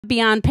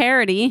Beyond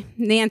parody,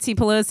 Nancy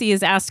Pelosi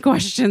has asked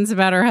questions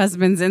about her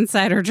husband's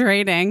insider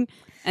trading,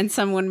 and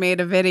someone made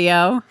a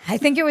video. I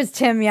think it was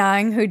Tim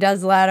Young, who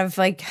does a lot of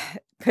like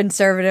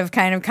conservative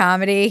kind of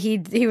comedy.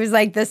 He was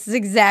like, this is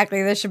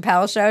exactly the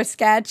Chappelle Show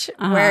sketch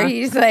where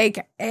he's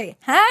like, hey,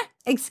 huh?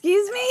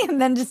 Excuse me?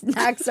 And then just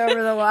knocks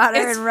over the water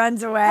and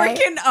runs away.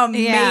 Freaking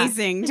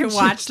amazing to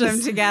watch them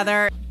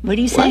together. What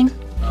are you saying?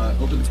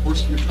 Over the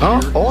course of your career,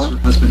 has your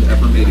husband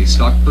ever made a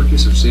stock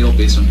purchase or sale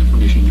based on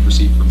information he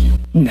received from you?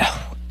 No,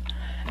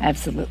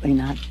 absolutely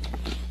not.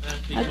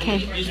 Okay.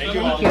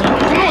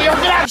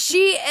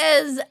 She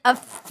is a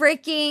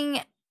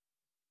freaking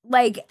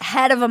like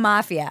head of a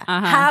mafia.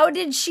 How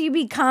did she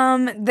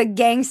become the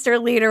gangster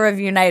leader of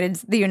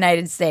the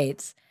United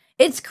States?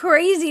 It's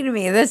crazy to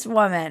me, this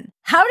woman.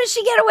 How did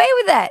she get away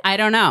with it? I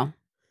don't know.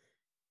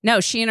 No,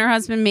 she and her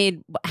husband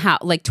made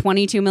like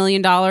 $22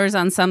 million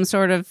on some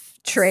sort of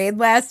trade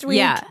last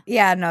week.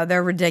 Yeah, no,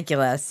 they're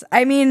ridiculous.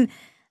 I mean,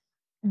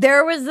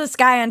 there was this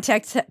guy on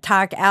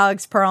TikTok,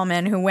 Alex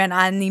Pearlman, who went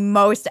on the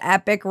most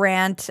epic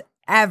rant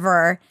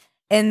ever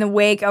in the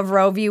wake of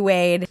Roe v.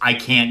 Wade. I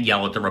can't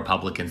yell at the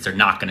Republicans. They're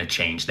not going to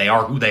change. They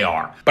are who they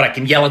are. But I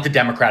can yell at the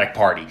Democratic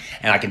Party,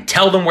 and I can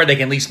tell them where they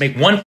can at least make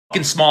one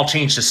fucking small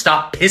change to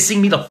stop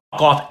pissing me the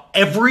fuck off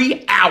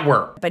every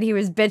hour. But he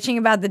was bitching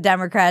about the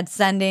Democrats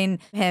sending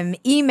him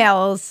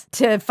emails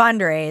to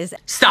fundraise.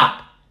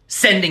 Stop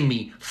sending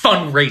me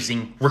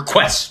fundraising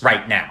requests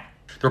right now.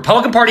 The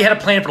Republican Party had a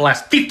plan for the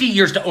last 50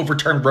 years to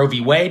overturn Roe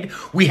v. Wade.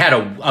 We had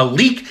a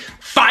leak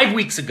 5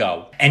 weeks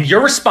ago. And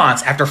your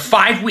response after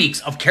 5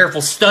 weeks of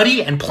careful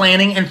study and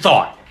planning and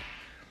thought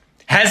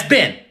has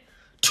been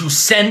to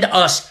send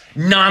us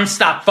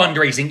nonstop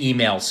fundraising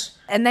emails.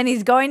 And then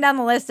he's going down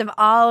the list of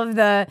all of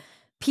the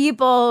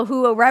people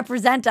who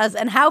represent us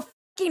and how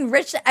fucking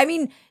rich. I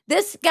mean,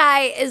 this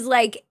guy is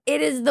like, it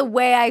is the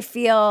way I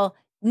feel.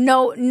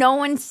 No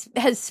one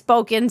has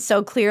spoken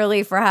so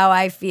clearly for how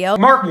I feel.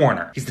 Mark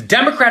Warner, he's the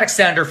Democratic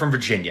senator from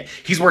Virginia.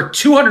 He's worth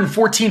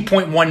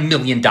 $214.1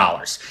 million.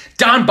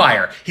 Don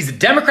Beyer, he's a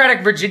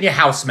Democratic Virginia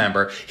House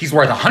member. He's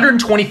worth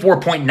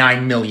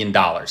 $124.9 million.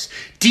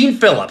 Dean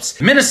Phillips,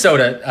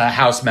 Minnesota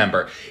House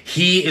member.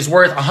 He is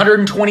worth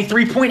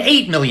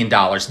 $123.8 million.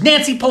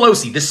 Nancy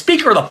Pelosi, the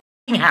Speaker of the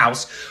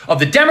House of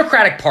the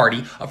Democratic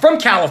Party from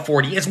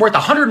California, is worth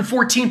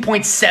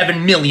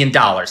 $114.7 million.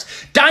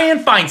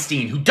 Dianne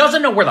Feinstein, who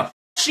doesn't know where the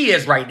she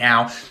is right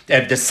now,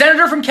 the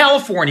senator from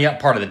California,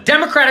 part of the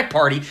Democratic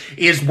Party,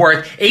 is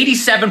worth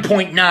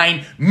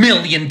 $87.9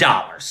 million.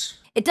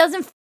 It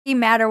doesn't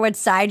matter what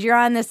side you're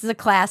on. This is a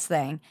class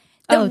thing.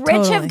 The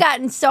rich have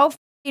gotten so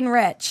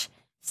rich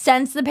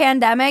since the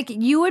pandemic.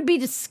 You would be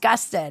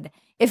disgusted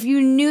if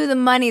you knew the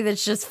money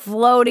that's just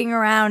floating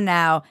around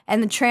now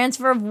and the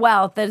transfer of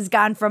wealth that has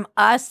gone from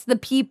us, the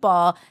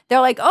people.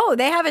 They're like, oh,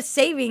 they have a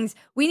savings.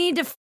 We need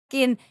to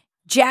fucking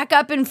jack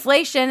up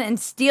inflation and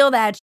steal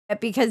that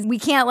shit because we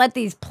can't let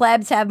these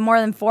plebs have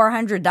more than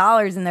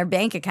 $400 in their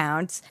bank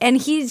accounts. And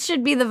he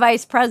should be the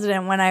vice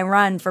president when I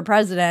run for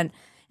president,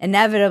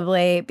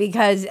 inevitably,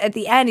 because at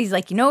the end, he's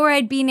like, you know where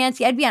I'd be,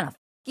 Nancy? I'd be on a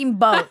fucking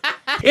boat.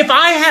 If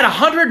I had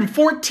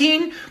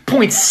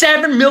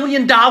 $114.7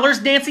 million,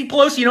 Nancy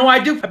Pelosi, you know what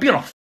I'd do? I'd be on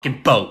a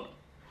fucking boat.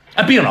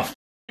 I'd be on a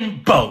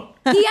fucking boat.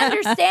 He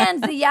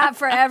understands the yacht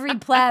for every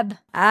pleb.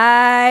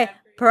 I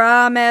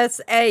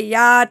promise a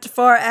yacht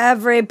for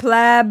every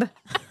pleb.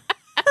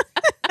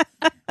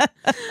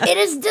 It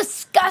is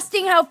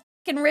disgusting how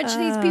fucking rich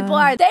these people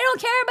are. They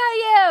don't care about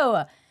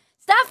you.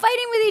 Stop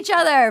fighting with each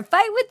other.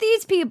 Fight with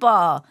these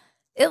people.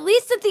 At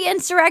least at the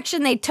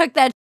insurrection, they took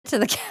that to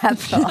the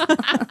Capitol.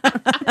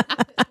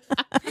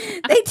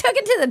 They took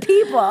it to the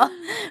people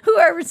who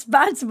are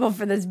responsible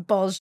for this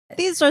bullshit.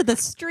 These are the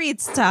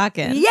streets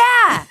talking.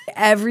 Yeah.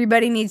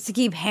 Everybody needs to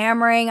keep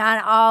hammering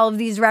on all of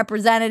these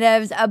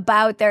representatives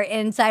about their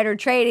insider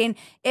trading.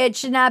 It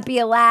should not be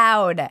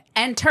allowed.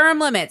 And term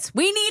limits.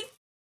 We need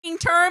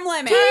term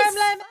limits. Term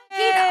limits.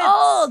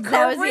 Old.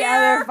 That was the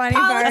other funny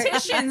part.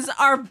 Politicians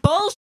are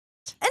bullshit.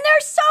 And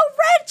they're so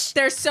rich.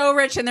 They're so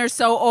rich and they're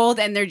so old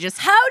and they're just...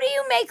 How do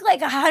you make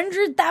like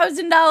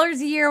 $100,000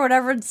 a year,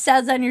 whatever it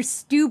says on your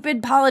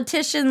stupid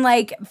politician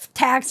like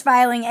tax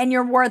filing, and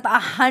you're worth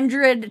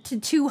 $100 to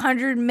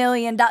 $200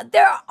 million?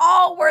 They're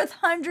all worth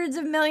hundreds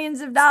of millions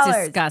of dollars.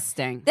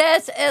 Disgusting.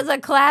 This is a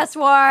class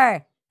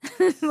war.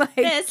 This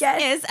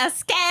is a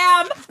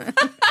scam.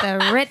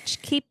 The rich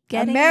keep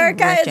getting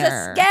America richer. is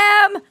a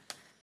scam.